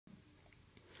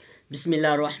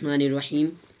बिस्मिल्लाहिर्रहमानिर्रहीम।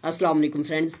 अस्सलाम वालेकुम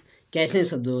फ्रेंड्स, कैसे हैं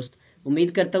सब दोस्त। उम्मीद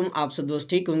करता हूँ आप सब दोस्त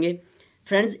ठीक होंगे।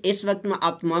 फ्रेंड्स, इस वक्त मैं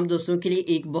आप तमाम दोस्तों के लिए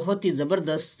एक बहुत ही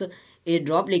ज़बरदस्त एयर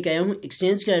ड्रॉप लेके आया हूँ।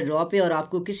 एक्सचेंज का एयर ड्रॉप है और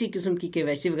आपको किसी किस्म की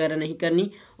KYC वगैरह नहीं करनी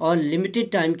और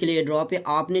लिमिटेड टाइम के लिए एयर ड्रॉप है।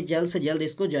 आपने जल्द से जल्द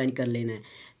इसको ज्वाइन कर लेना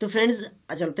है। तो फ्रेंड्स,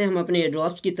 चलते हैं हम अपने एयर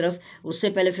ड्रॉप्स की तरफ। उससे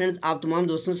पहले फ्रेंड्स, आप तमाम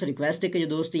दोस्तों से रिक्वेस्ट है कि जो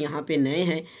दोस्त यहाँ पे नए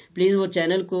हैं प्लीज़ वो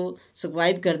चैनल को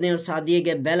सब्सक्राइब कर दें और साथ दिए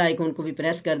गए बेल आइकॉन को भी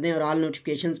प्रेस कर दें और ऑल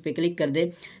नोटिफिकेशंस पे क्लिक कर दें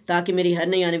ताकि मेरी हर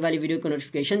नई आने वाली वीडियो का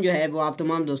नोटिफिकेशन जो है वो आप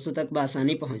तमाम दोस्तों तक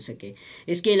बआसानी पहुँच सके।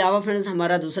 इसके अलावा फ्रेंड्स,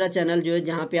 हमारा दूसरा चैनल जो है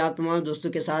जहाँ पर आप तमाम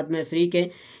दोस्तों के साथ मैं फ्री के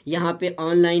यहाँ पे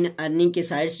ऑनलाइन अर्निंग के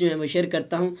साइट्स जो हैं वो शेयर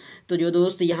करता हूँ। तो जो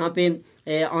दोस्त यहाँ पे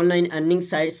ऑनलाइन अर्निंग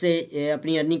साइट से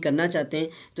अपनी अर्निंग करना चाहते हैं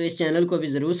तो इस चैनल को भी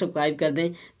ज़रूर सब्सक्राइब कर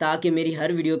दें ताकि मेरी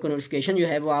हर वीडियो का नोटिफिकेशन जो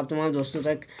है वो आप तमाम दोस्तों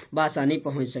तक बआसानी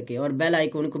पहुंच सके और बेल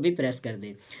आइकन को भी प्रेस कर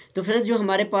दें। तो फ्रेंड्स, जो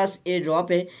हमारे पास एयर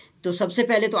ड्रॉप है तो सबसे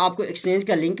पहले तो आपको एक्सचेंज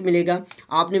का लिंक मिलेगा,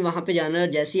 आपने वहाँ पे जाना है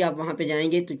और जैसे ही आप वहाँ पे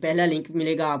जाएंगे तो पहला लिंक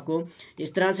मिलेगा आपको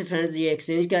इस तरह से। फ्रेंड्स, ये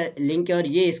एक्सचेंज का लिंक है और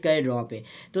ये इसका एयर ड्रॉप है।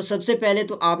 तो सबसे पहले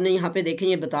तो आपने यहाँ पे देखें,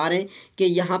 ये बता रहे हैं कि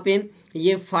यहाँ पे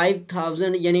ये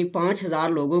 5000 यानी 5000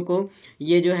 लोगों को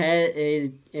ये जो है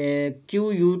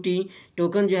QUT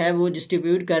टोकन जो है वो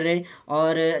डिस्ट्रीब्यूट कर रहे हैं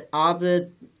और आप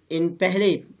इन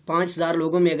पहले 5000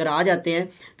 लोगों में अगर आ जाते हैं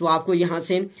तो आपको यहाँ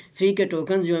से फ्री के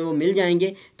टोकन जो है वो मिल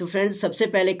जाएंगे। तो फ्रेंड्स, सबसे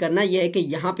पहले करना यह है कि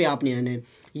यहाँ पे आपने आना है।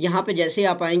 यहाँ पे जैसे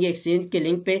आप आएंगे एक्सचेंज के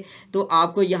लिंक पे तो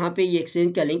आपको यहाँ पे ये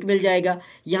एक्सचेंज का लिंक मिल जाएगा।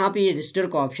 यहाँ पे ये रजिस्टर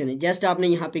का ऑप्शन है, जस्ट आपने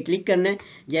यहाँ पे क्लिक करना है।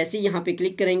 जैसे ही यहाँ पे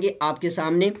क्लिक करेंगे आपके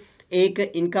सामने एक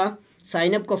इनका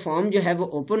साइन अप का फॉर्म जो है वो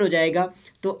ओपन हो जाएगा।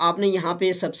 तो आपने यहाँ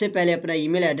पे सबसे पहले अपना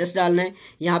ईमेल एड्रेस डालना है,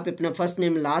 यहाँ पे अपना first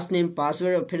name, last name,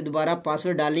 password और फिर दोबारा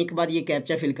पासवर्ड डालने के बाद ये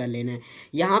कैप्चा फिल कर लेना है।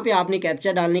 यहाँ पे आपने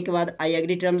कैप्चा डालने के बाद I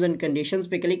agree terms and conditions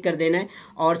पे क्लिक कर देना है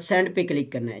और सेंड पे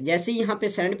क्लिक करना है। जैसे ही यहाँ पे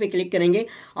सेंड पे क्लिक करेंगे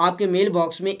आपके मेल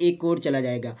बॉक्स में एक कोड चला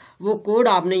जाएगा, वो कोड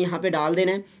आपने यहाँ पे डाल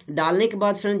देना है। डालने के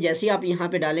बाद फ्रेंड, जैसे ही आप यहाँ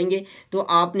पे डालेंगे तो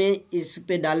आपने इस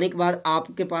पे डालने के बाद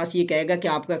आपके पास ये कहेगा कि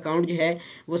आपका अकाउंट जो है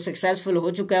वो सक्सेसफुल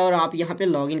हो चुका है और आप यहाँ पे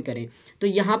लॉगिन करें। तो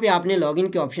यहाँ पे आपने लॉगिन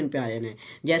के ऑप्शन पे आ जाना है।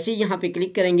 जैसे ही यहाँ पे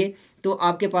क्लिक करेंगे तो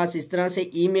आपके पास इस तरह से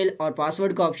ईमेल और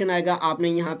पासवर्ड का ऑप्शन आएगा। आपने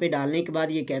यहाँ पे डालने के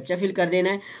बाद ये कैप्चा फिल कर देना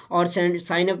है और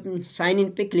साइन इन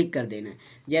पे क्लिक कर देना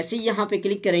है। जैसे ही यहाँ पे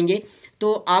क्लिक करेंगे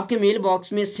तो आपके मेल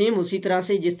बॉक्स में सेम उसी तरह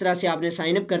से जिस तरह से आपने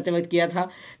साइन अप करते वक्त किया था,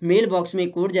 मेल बॉक्स में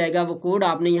एक कोड जाएगा, वो कोड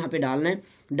आपने यहाँ पे डालना है।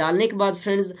 डालने के बाद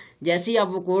फ्रेंड्स, जैसे ही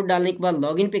आप वो कोड डालने के बाद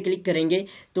लॉगिन पे क्लिक करेंगे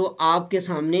तो आपके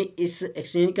सामने इस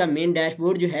एक्सचेंज का मेन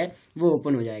डैशबोर्ड जो है वो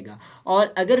ओपन हो जाएगा।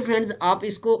 और अगर फ्रेंड्स आप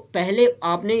इसको पहले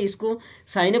आपने इसको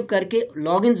साइन अप करके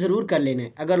लॉगिन ज़रूर कर लेना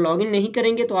है। अगर लॉगिन नहीं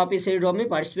करेंगे तो आप इस एयर ड्रॉप में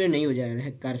पार्टिसिपेट नहीं हो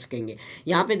जाए कर सकेंगे।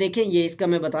 यहाँ पे देखें, ये इसका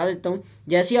मैं बता देता हूँ।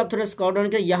 जैसे ही आप थोड़ा स्क्रॉल डाउन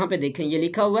करें, यहाँ पे देखें ये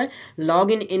लिखा हुआ है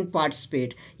लॉगिन इन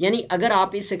पार्टिसिपेट, यानी अगर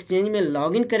आप इस एक्सचेंज में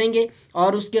लॉगिन करेंगे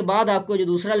और उसके बाद आपको जो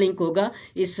दूसरा लिंक होगा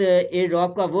इस एयर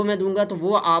ड्रॉप का वो मैं दूंगा, तो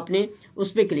वो आपने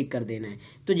उस पर क्लिक कर देना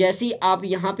है। तो जैसे ही आप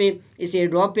यहाँ पे इस एयर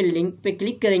ड्रॉप पे लिंक पे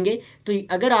क्लिक करेंगे तो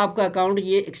अगर आपका अकाउंट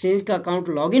ये एक्सचेंज का अकाउंट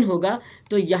लॉगिन होगा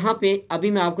तो यहाँ पे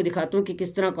अभी मैं आपको दिखाता हूँ कि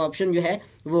किस तरह का ऑप्शन जो है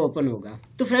वो ओपन होगा।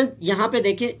 तो फ्रेंड, यहाँ पे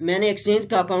देखें, मैंने एक्सचेंज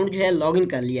का अकाउंट जो है लॉगिन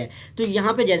कर लिया है। तो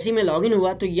यहाँ पे जैसे ही मैं लॉगिन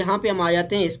हुआ तो यहाँ पे हम आ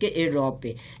जाते हैं इसके एयर ड्रॉप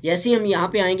पे। जैसे ही हम यहाँ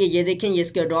पे आएंगे, ये देखें ये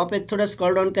इसके ड्रॉप है। थोड़ा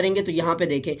स्क्रॉल डाउन करेंगे तो यहाँ पे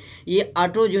देखें ये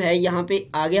ऑटो जो है यहाँ पे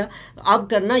आ गया। अब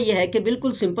करना यह है कि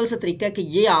बिल्कुल सिंपल सा तरीका है कि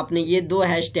ये आपने ये 2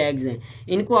 हैश टैग्स हैं,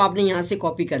 इनको आपने यहाँ से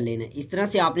कॉपी कर लेना है। इस तरह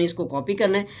से आपने इसको कॉपी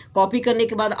करना है। कॉपी करने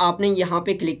के बाद आपने यहाँ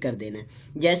पे क्लिक कर देना है।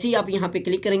 जैसे ही आप यहाँ पे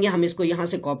क्लिक करेंगे, हम इसको यहाँ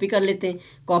से कॉपी कर लेते हैं।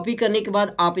 कॉपी करने के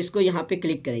बाद आप इसको यहाँ पे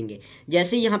क्लिक करेंगे।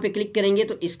 जैसे ही यहाँ पे क्लिक करेंगे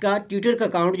तो इसका ट्विटर का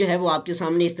अकाउंट जो है वो आपके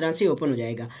सामने इस तरह से ओपन हो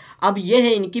जाएगा। अब ये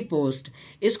है इनकी पोस्ट,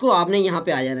 इसको आपने यहाँ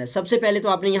पे आ जाना है। सबसे पहले तो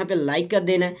आपने यहाँ पे लाइक कर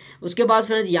देना है। उसके बाद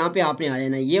फ्रेंड्स यहाँ पे आपने आ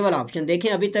जाना है, ये वाला ऑप्शन देखें।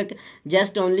 अभी तक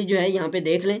जस्ट ओनली जो है यहाँ पे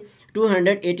देख लें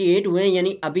 288 हुए हैं,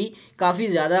 यानी अभी काफ़ी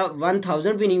ज़्यादा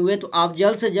 1000 भी नहीं हुए। तो आप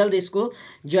जल्द से जल्द इसको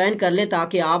ज्वाइन कर लें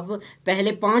ताकि आप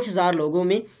पहले 5000 लोगों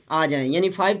में आ जाएं, यानी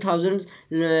 5000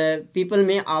 पीपल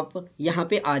में आप यहाँ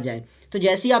पे आ जाएं। तो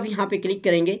जैसे ही आप यहाँ पे क्लिक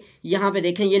करेंगे, यहाँ पे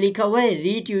देखें ये लिखा हुआ है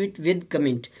रीट्वीट विद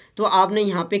कमेंट, तो आपने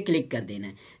यहाँ पे क्लिक कर देना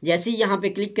है। जैसे ही यहाँ पे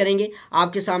क्लिक करेंगे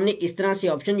आपके सामने इस तरह से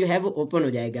ऑप्शन जो है वो ओपन हो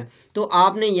जाएगा। तो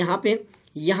आपने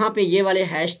यहाँ पे ये वाले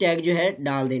हैश टैग जो है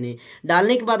डाल देने।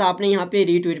 डालने के बाद आपने यहाँ पे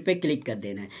रीट्वीट पे क्लिक कर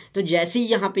देना है। तो जैसे ही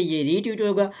यहाँ पे ये रीट्वीट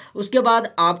होगा उसके बाद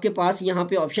आपके पास यहाँ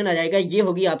पे ऑप्शन आ जाएगा, ये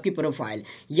होगी आपकी प्रोफाइल।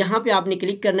 यहाँ पे आपने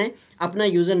क्लिक करना है, अपना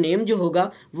यूज़र नेम जो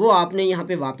होगा वो आपने यहाँ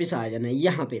पे वापस आ जाना है।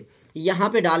 यहाँ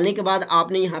पे डालने के बाद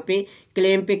आपने यहाँ पे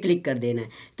क्लेम पे क्लिक कर देना है।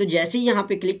 तो जैसे ही यहाँ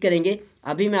पे क्लिक करेंगे,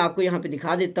 अभी मैं आपको यहाँ पे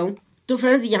दिखा देता हूँ। तो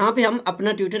फ्रेंड्स, यहाँ पे हम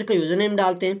अपना ट्विटर का यूज़र नेम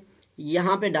डालते हैं।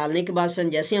 यहाँ पे डालने के बाद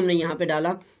फ्रेंड जैसे हमने यहाँ पे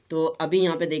डाला तो अभी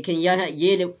यहाँ पे देखें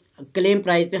ये क्लेम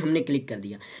प्राइस पे हमने क्लिक कर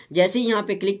दिया। जैसे ही यहाँ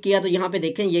पे क्लिक किया तो यहाँ पे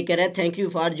देखें ये कह रहा है thank you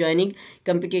for joining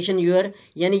competition your,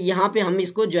 यानी यहाँ पे हम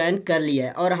इसको ज्वाइन कर लिया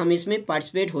है और हम इसमें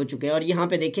पार्टिसिपेट हो चुके हैं। और यहाँ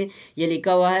पे देखें ये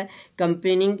लिखा हुआ है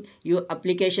campaigning you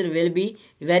application will be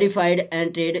verified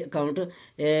and trade account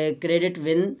credit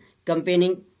win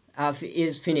campaigning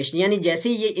is finish, यानी जैसे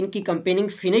ही ये इनकी कंपेनिंग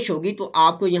फिनिश होगी तो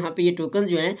आपको यहाँ पे ये टोकन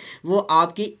जो हैं वो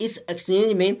आपकी इस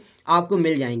एक्सचेंज में आपको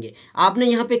मिल जाएंगे। आपने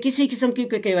यहाँ पे किसी किस्म की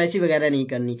KYC वगैरह नहीं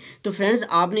करनी। तो फ्रेंड्स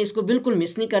आपने इसको बिल्कुल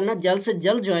मिस नहीं करना, जल्द से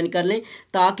जल्द ज्वाइन कर लें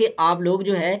ताकि आप लोग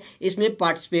जो है इसमें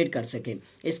पार्टिसिपेट कर सकें।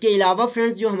 इसके अलावा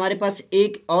फ्रेंड्स जो हमारे पास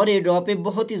एक और एयर ड्रॉप है,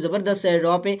 बहुत ही ज़बरदस्त एयर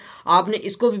ड्रॉप है, आपने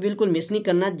इसको भी बिल्कुल मिस नहीं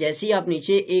करना। जैसे ही आप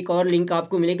नीचे एक और लिंक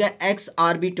आपको मिलेगा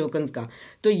XRB टोकन का,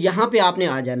 तो यहाँ पे आपने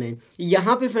आ जाना है।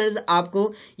 यहाँ पे फ्रेंड्स आपको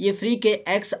ये फ्री के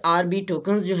XRB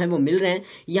टोकन्स जो हैं वो मिल रहे हैं।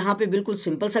 यहाँ पे बिल्कुल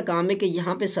सिंपल सा काम है कि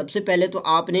यहाँ पे सबसे पहले तो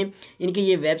आपने इनकी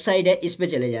ये वेबसाइट है इस पे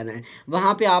चले जाना है,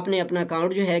 वहाँ पे आपने अपना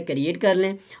अकाउंट जो है क्रिएट कर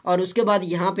लें और उसके बाद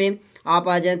यहाँ पे आप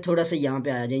आ जाएं, थोड़ा सा यहाँ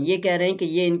पे आ जाएं। ये कह रहे हैं कि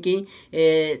ये इनकी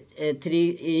 3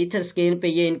 ईथर स्क्रीन पे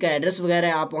ये इनका एड्रेस वगैरह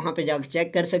है, आप वहाँ पे जाकर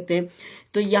चेक कर सकते हैं।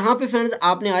 तो यहाँ पे फ्रेंड्स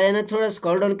आपने आ जाना, थोड़ा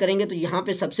स्क्रॉल डाउन करेंगे तो यहाँ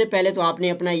पे सबसे पहले तो आपने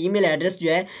अपना ईमेल एड्रेस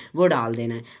जो है वो डाल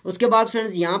देना है। उसके बाद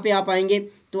फ्रेंड्स यहाँ पे आप आएंगे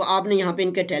तो आपने यहाँ पे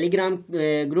इनका टेलीग्राम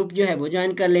ग्रुप जो है वो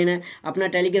ज्वाइन कर लेना है, अपना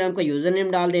टेलीग्राम का यूज़र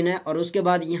नेम डाल देना है और उसके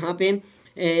बाद यहाँ पे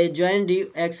ज्वाइन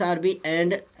XRB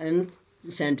एंड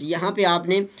सेंट, यहाँ पे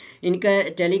आपने इनका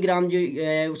टेलीग्राम जो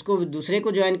उसको दूसरे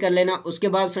को ज्वाइन कर लेना। उसके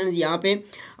बाद फ्रेंड्स यहाँ पे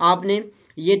आपने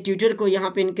ये ट्विटर को यहाँ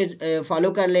पे इनके फॉलो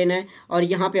कर लेना है और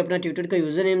यहाँ पे अपना ट्विटर का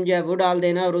यूज़र नेम जो है वो डाल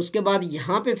देना है। और उसके बाद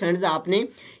यहाँ पे फ्रेंड्स आपने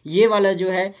ये वाला जो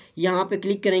है यहाँ पे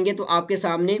क्लिक करेंगे तो आपके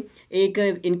सामने एक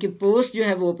इनकी पोस्ट जो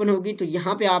है वो ओपन होगी। तो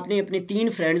यहाँ पे आपने अपने 3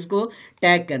 फ्रेंड्स को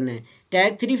टैग करना है,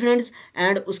 टैग 3 फ्रेंड्स,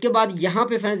 एंड उसके बाद यहाँ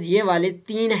पे फ्रेंड्स ये वाले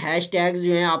 3 हैश टैग्स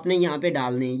जो हैं आपने यहाँ पे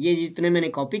डालने हैं। ये जितने मैंने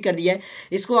कॉपी कर दिया है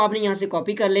इसको आपने यहाँ से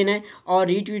कॉपी कर लेना है और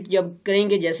रीट्वीट जब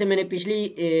करेंगे, जैसे मैंने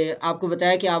पिछली आपको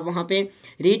बताया कि आप वहाँ पे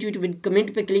रीट्वीट विद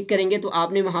कमेंट पे क्लिक करेंगे तो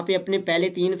आपने वहाँ पे अपने पहले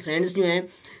 3 फ्रेंड्स जो हैं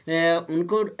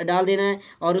उनको डाल देना है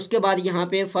और उसके बाद यहाँ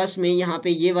पे फर्स्ट में यहाँ पे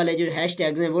ये वाले जो हैश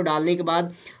टैग्स हैं वो डालने के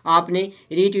बाद आपने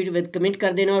रीट्वीट विद कमेंट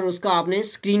कर देना और उसका आपने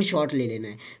स्क्रीनशॉट ले लेना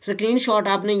है। स्क्रीनशॉट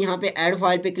आपने यहाँ पे ऐड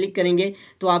फाइल पे क्लिक करेंगे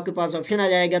तो आपके पास ऑप्शन आ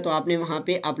जाएगा, तो आपने वहाँ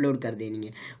पे अपलोड कर देनी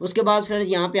है। उसके बाद फ्रेंड्स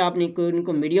यहाँ पे आपने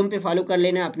इनको मीडियम पे फॉलो कर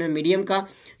लेना है, अपना मीडियम का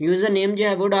यूज़र नेम जो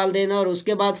है वो डाल देना और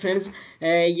उसके बाद फ्रेंड्स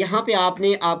यहाँ पे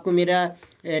आपको मेरा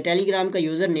टेलीग्राम का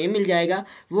यूज़र नेम मिल जाएगा,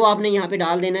 वो आपने यहाँ पे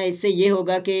डाल देना है। इससे ये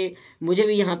होगा कि मुझे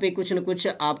भी यहाँ पे कुछ न कुछ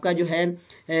आपका जो है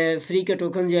फ्री के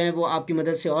टोकन जो है वो आपकी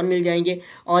मदद से और मिल जाएंगे।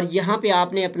 और यहाँ पे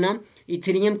आपने अपना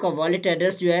इथेरियम का वॉलेट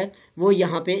एड्रेस जो है वो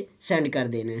यहाँ पे सेंड कर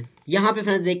देना है। यहाँ पे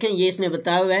फ्रेंड्स देखें ये इसने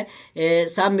बताया हुआ है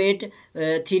सबमिट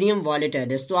इथेरियम वॉलेट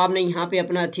एड्रेस, तो आपने यहाँ पे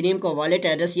अपना इथेरियम का वॉलेट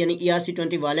एड्रेस यानी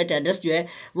ERC20 वॉलेट एड्रेस जो है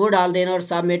वो डाल देना और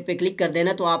सबमिट पे क्लिक कर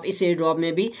देना, तो आप इस एयर ड्रॉप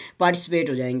में भी पार्टिसिपेट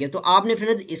हो जाएंगे। तो आपने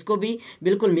फ्रेंड्स इसको भी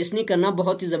बिल्कुल मिस नहीं करना,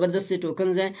 बहुत ही ज़बरदस्त से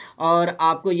टोकन्स हैं और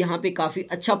आपको यहाँ पे काफ़ी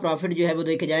अच्छा प्रॉफिट जो है वो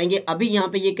देखे जाएंगे। अभी यहाँ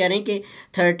पे ये कह रहे हैं कि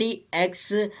 30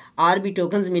 XRB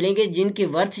टोकन्स मिलेंगे जिनकी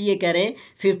वर्थ ये कह रहे हैं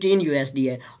 15 USD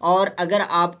है। और अगर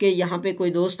आपके यहाँ पे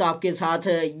कोई दोस्त आपके साथ,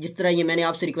 जिस तरह ये मैंने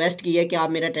आपसे रिक्वेस्ट की है कि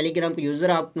आप मेरा टेलीग्राम का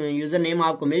यूज़र नेम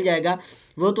आपको मिल जाएगा,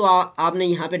 वो तो आपने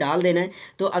यहाँ पे डाल देना है।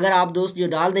 तो अगर आप दोस्त जो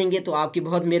डाल देंगे तो आपकी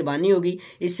बहुत मेहरबानी होगी।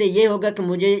 इससे ये होगा कि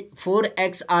मुझे 4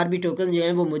 XRB टोकन जो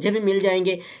हैं वो मुझे भी मिल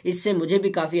जाएंगे, इससे मुझे भी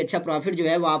काफ़ी अच्छा प्रॉफिट जो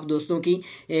है वो आप दोस्तों की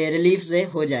रिलीफ से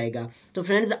हो जाएगा। तो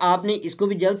फ्रेंड्स आपने इसको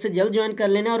भी जल्द से जल्द ज्वाइन कर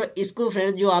लेना और इसको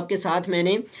फ्रेंड्स जो आपके साथ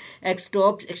मैंने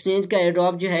स्टॉक एक्सचेंज का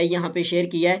एयरड्रॉप जो है यहाँ पे शेयर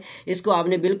किया है, इसको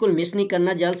आपने बिल्कुल मिस नहीं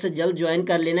करना, जल्द से जल्द ज्वाइन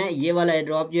कर लेना है। ये वाला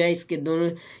एयरड्रॉप जो है इसके दोनों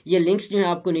ये लिंक्स जो है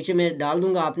आपको नीचे मैं डाल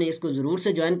दूंगा, आपने इसको ज़रूर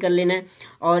से ज्वाइन कर लेना है।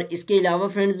 और इसके अलावा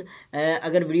फ्रेंड्स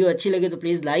अगर वीडियो अच्छी लगे तो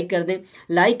प्लीज़ लाइक कर दें।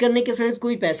 लाइक करने के फ्रेंड्स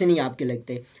कोई पैसे नहीं आपके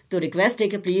लगते, तो रिक्वेस्ट है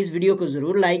कि प्लीज़ वीडियो को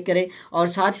ज़रूर लाइक करें और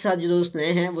साथ ही साथ जो दोस्त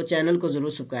नए हैं वो चैनल को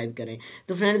ज़रूर सब्सक्राइब करें।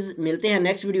 तो फ्रेंड्स मिलते हैं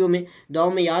नेक्स्ट वीडियो में, दुआ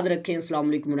में याद रखें। अस्सलाम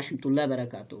वालेकुम रहमतुल्लाहि व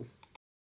बरकातुहू।